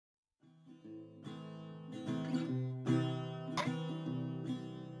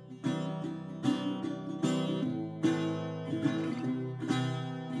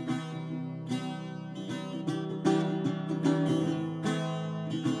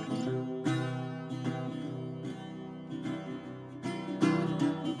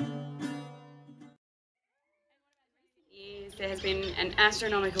there has been an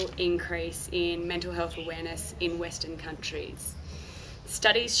astronomical increase in mental health awareness in Western countries.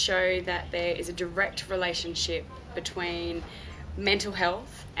 Studies show that there is a direct relationship between mental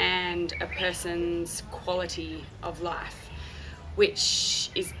health and a person's quality of life, which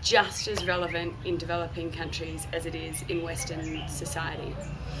is just as relevant in developing countries as it is in Western society.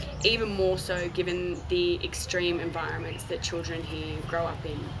 Even more so given the extreme environments that children here grow up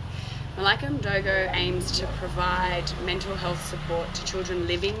in. Malaika Mdogo aims to provide mental health support to children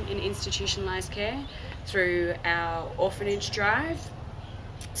living in institutionalised care through our orphanage drive,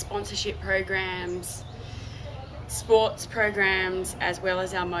 sponsorship programs, sports programs, as well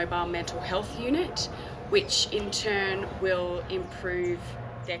as our mobile mental health unit, which in turn will improve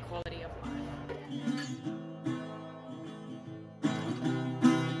their quality of life.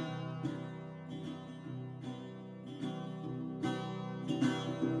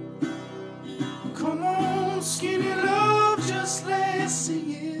 Come on, skinny love, just let's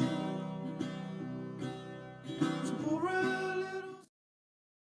sing it.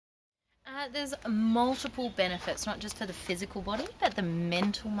 There's multiple benefits, not just for the physical body, but the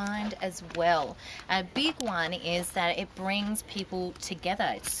mental mind as well. A big one is that it brings people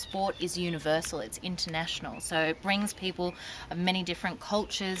together. Sport is universal, it's international, so it brings people of many different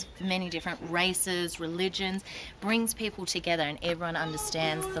cultures, many different races, religions, brings people together, and everyone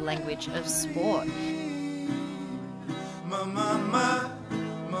understands the language of sport.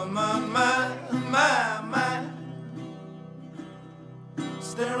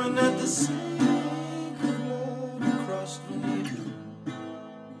 Staring at the sea.